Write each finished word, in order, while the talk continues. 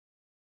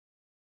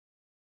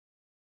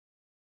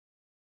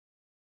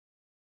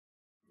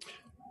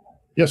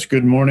Yes,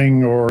 good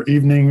morning or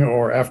evening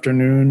or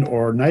afternoon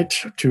or night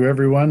to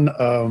everyone.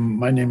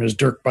 My name is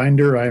Dirk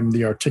Binder. I'm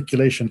the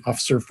Articulation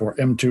Officer for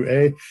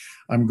M2A.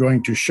 I'm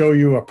going to show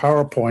you a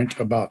PowerPoint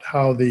about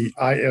how the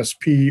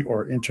ISP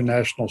or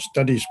International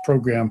Studies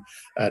program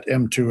at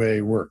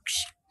M2A works.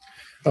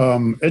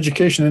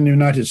 Education in the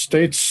United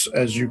States,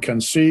 as you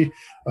can see,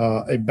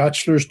 a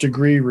bachelor's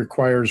degree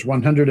requires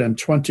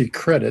 120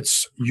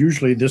 credits.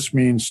 Usually this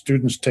means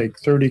students take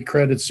 30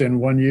 credits in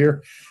 1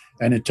 year,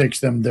 and it takes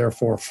them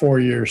therefore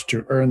 4 years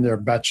to earn their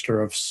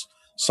Bachelor of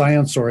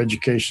Science or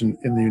Education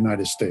in the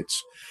United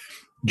States.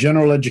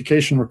 General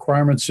education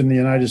requirements in the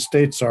United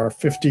States are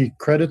 50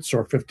 credits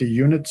or 50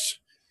 units,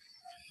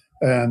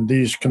 and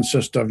these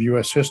consist of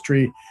U.S.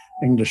 history,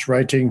 English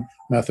writing,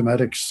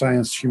 mathematics,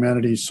 science,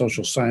 humanities,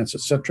 social science,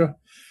 etc.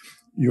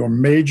 Your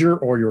major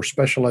or your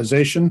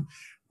specialization,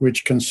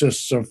 which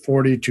consists of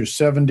 40 to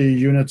 70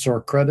 units or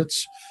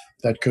credits.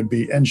 That could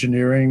be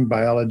engineering,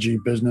 biology,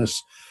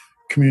 business,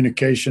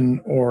 communication,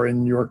 or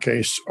in your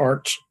case,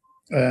 art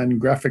and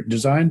graphic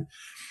design,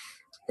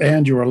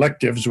 and your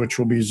electives, which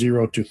will be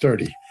 0 to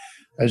 30.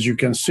 As you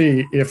can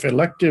see, if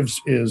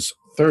electives is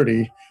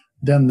 30,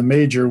 then the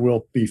major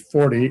will be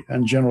 40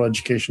 and general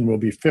education will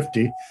be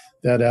 50.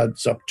 That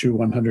adds up to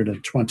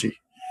 120.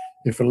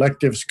 If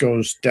electives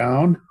goes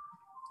down,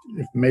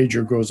 if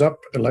major goes up,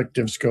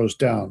 electives goes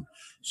down.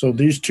 So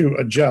these two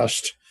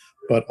adjust,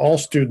 but all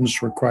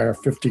students require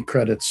 50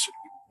 credits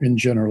in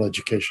general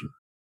education.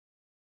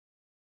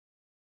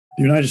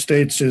 The United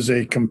States is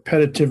a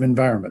competitive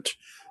environment.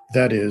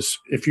 That is,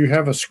 if you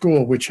have a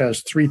school which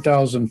has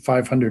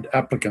 3,500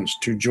 applicants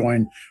to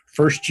join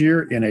first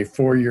year in a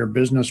 4-year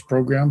business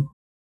program,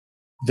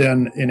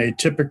 then in a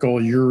typical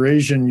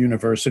Eurasian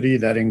university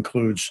that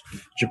includes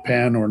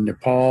Japan or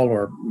Nepal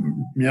or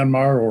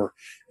Myanmar or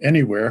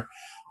anywhere,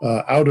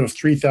 out of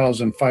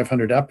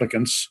 3,500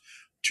 applicants,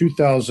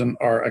 2,000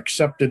 are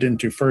accepted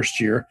into first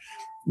year.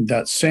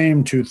 That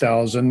same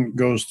 2,000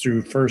 goes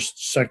through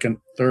first, second,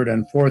 third,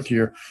 and fourth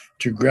year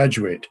to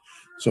graduate.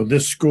 So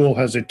this school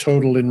has a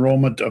total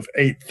enrollment of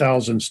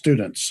 8,000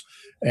 students,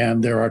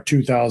 and there are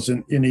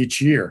 2,000 in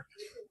each year.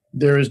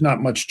 There is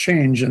not much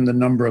change in the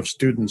number of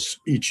students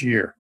each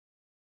year.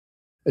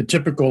 A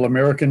typical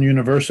American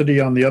university,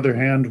 on the other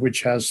hand,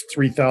 which has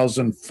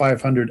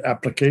 3,500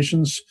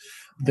 applications,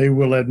 they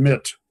will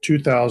admit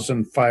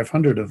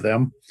 2,500 of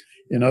them.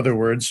 In other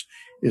words,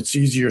 it's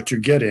easier to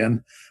get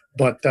in,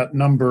 but that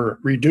number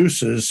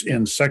reduces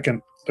in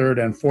second, third,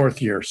 and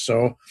fourth year.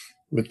 So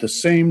with the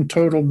same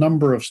total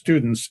number of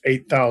students,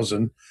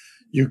 8,000,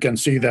 you can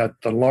see that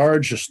the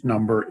largest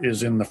number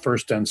is in the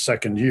first and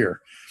second year.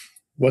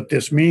 What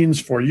this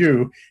means for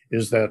you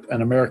is that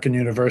an American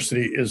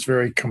university is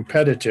very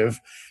competitive,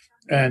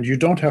 and you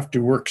don't have to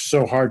work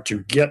so hard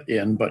to get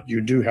in, but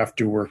you do have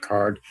to work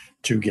hard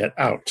to get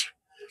out.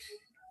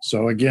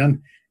 So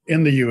again,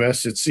 in the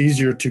US, it's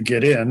easier to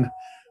get in,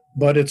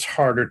 but it's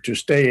harder to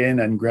stay in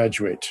and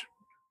graduate.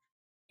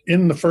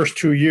 In the first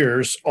 2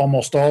 years,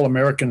 almost all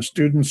American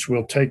students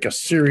will take a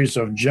series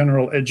of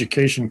general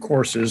education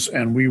courses,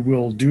 and we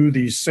will do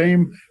these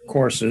same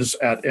courses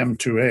at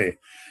M2A.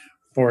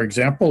 For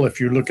example, if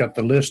you look at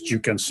the list, you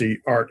can see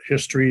art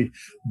history,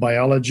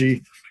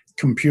 biology,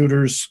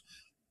 computers,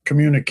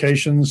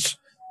 communications,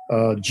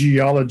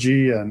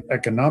 geology and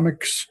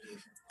economics,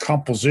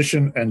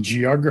 composition and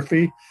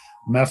geography,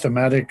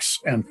 mathematics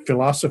and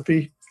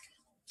philosophy,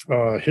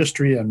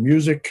 history and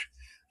music,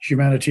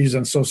 humanities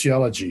and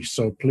sociology.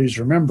 So please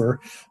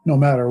remember, no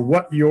matter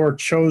what your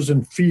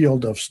chosen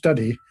field of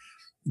study,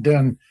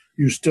 then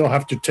you still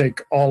have to take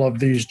all of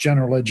these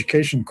general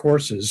education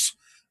courses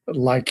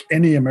like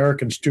any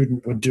American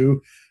student would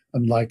do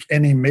and like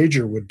any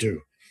major would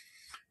do.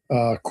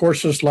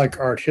 Courses like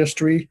art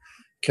history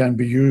can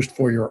be used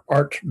for your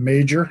art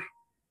major.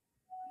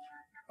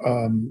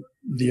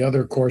 The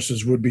other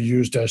courses would be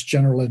used as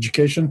general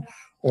education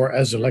or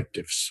as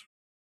electives.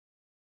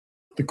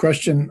 The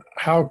question,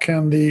 how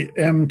can the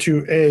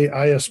M2A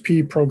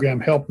ISP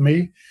program help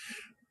me?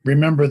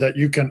 Remember that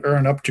you can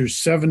earn up to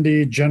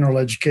 70 general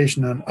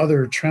education and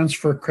other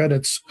transfer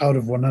credits out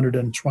of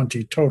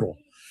 120 total.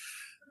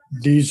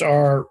 These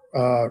are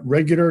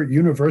regular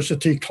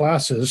university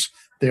classes.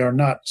 They are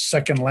not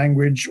second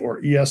language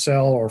or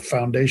ESL or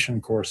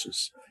foundation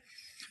courses.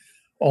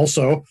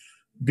 Also,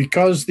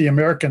 because the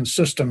American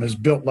system is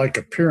built like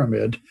a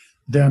pyramid,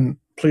 then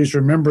please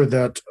remember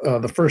that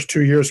the first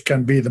 2 years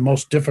can be the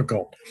most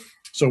difficult.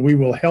 So we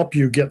will help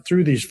you get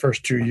through these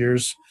first 2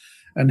 years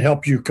and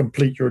help you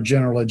complete your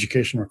general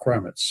education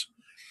requirements.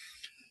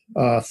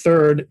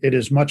 Third, it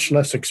is much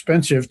less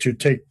expensive to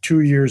take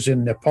 2 years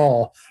in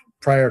Nepal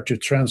prior to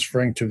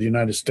transferring to the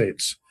United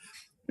States.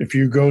 If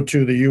you go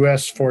to the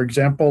US, for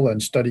example,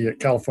 and study at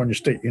California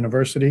State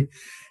University,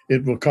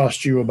 it will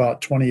cost you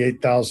about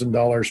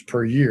 $28,000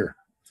 per year.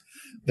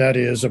 That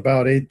is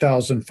about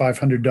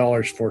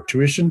 $8,500 for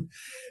tuition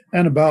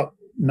and about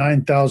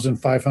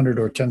 $9,500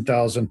 or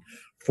 $10,000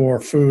 for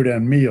food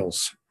and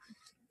meals.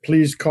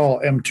 Please call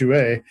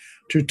M2A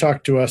to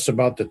talk to us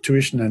about the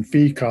tuition and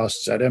fee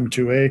costs at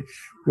M2A.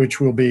 which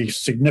will be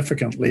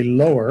significantly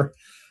lower.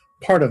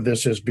 Part of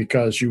this is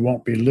because you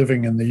won't be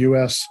living in the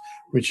US,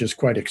 which is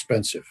quite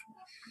expensive.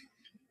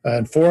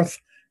 And fourth,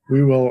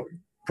 we will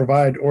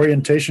provide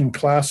orientation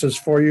classes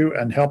for you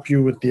and help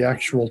you with the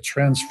actual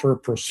transfer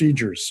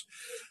procedures.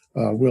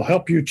 We'll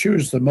help you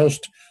choose the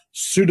most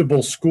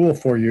suitable school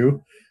for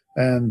you,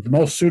 and the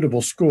most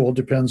suitable school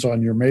depends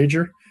on your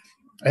major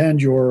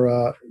and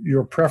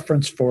your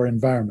preference for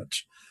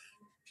environment.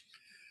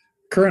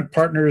 Current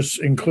partners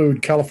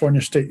include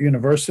California State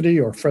University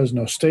or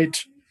Fresno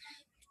State,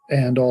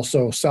 and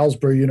also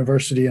Salisbury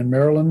University in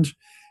Maryland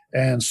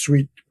and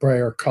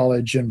Sweetbriar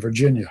College in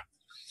Virginia.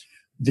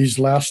 These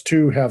last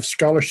two have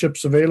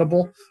scholarships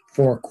available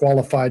for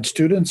qualified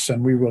students,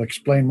 and we will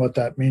explain what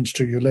that means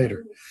to you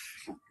later.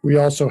 We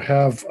also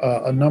have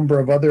a number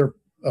of other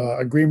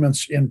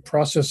agreements in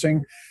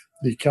processing: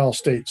 the Cal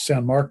State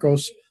San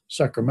Marcos,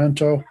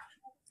 Sacramento,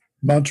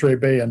 Monterey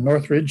Bay, and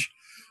Northridge,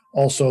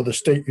 also the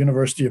State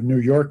University of New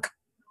York,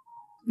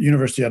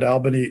 University at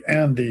Albany,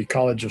 and the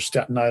College of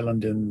Staten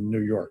Island in New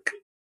York.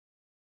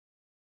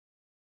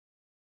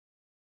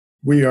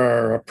 We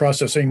are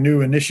processing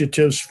new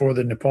initiatives for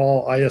the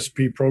Nepal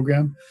ISP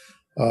program.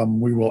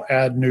 We will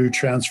add new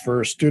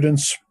transfer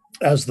students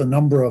as the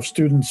number of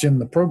students in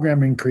the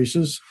program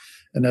increases.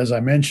 And as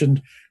I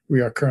mentioned,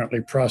 we are currently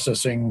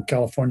processing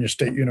California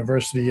State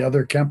University,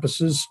 other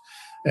campuses,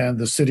 and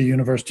the City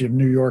University of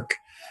New York.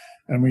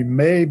 And we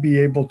may be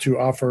able to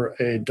offer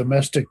a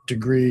domestic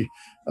degree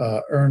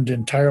earned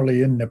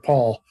entirely in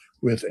Nepal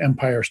with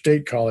Empire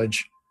State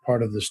College,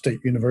 part of the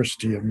State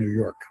University of New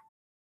York.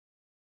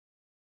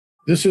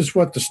 This is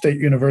what the State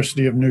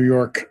University of New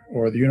York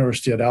or the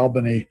University at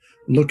Albany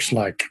looks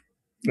like.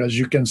 As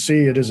you can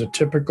see, it is a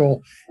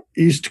typical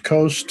East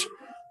Coast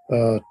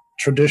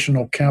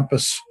traditional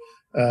campus,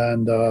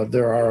 and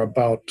there are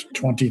about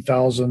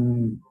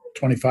 20,000,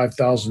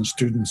 25,000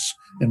 students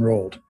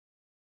enrolled.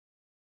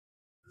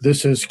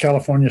 This is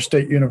California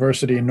State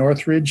University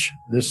Northridge.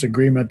 This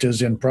agreement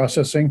is in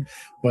processing,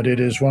 but it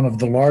is one of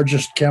the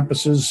largest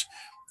campuses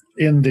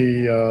in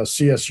the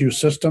CSU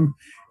system.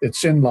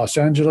 It's in Los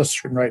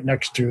Angeles, right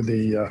next to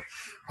the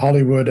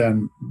Hollywood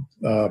and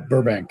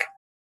Burbank.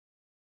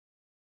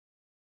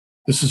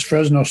 This is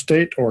Fresno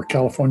State, or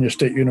California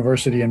State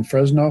University in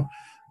Fresno.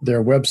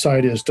 Their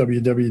website is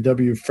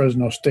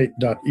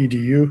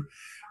www.fresnostate.edu.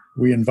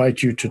 We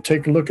invite you to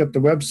take a look at the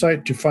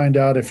website to find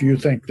out if you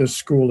think this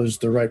school is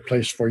the right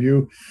place for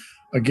you.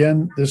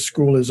 Again, this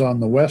school is on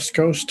the West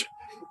Coast.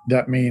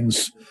 That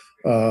means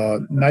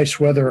nice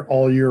weather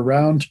all year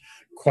round,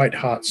 quite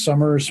hot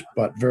summers,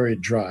 but very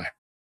dry.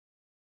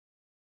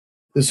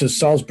 This is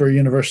Salisbury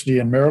University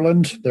in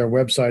Maryland. Their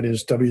website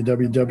is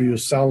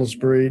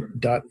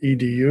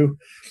www.salisbury.edu.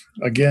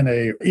 Again,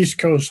 a East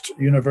Coast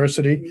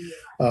university.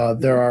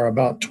 There are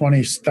about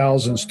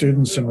 20,000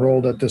 students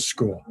enrolled at this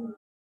school.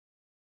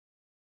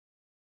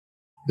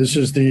 This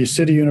is the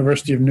City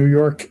University of New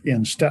York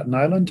in Staten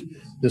Island.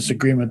 This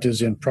agreement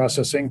is in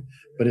processing,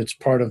 but it's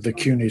part of the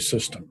CUNY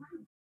system.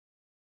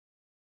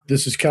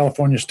 This is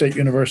California State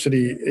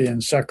University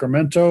in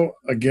Sacramento.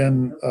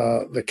 Again,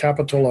 the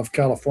capital of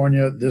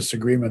California. This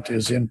agreement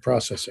is in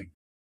processing.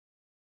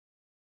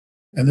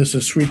 And this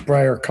is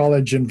Sweetbriar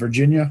College in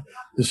Virginia.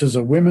 This is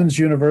a women's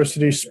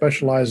university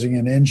specializing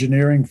in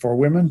engineering for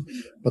women,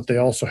 but they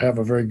also have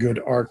a very good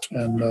art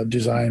and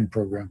design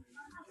program.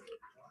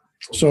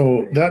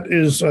 So that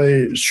is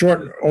a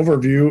short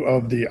overview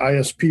of the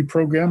ISP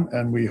program,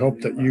 and we hope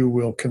that you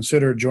will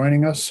consider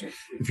joining us.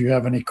 If you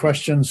have any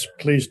questions,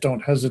 please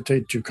don't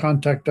hesitate to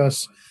contact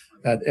us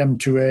at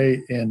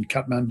M2A in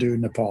Kathmandu,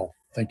 Nepal.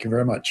 Thank you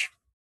very much.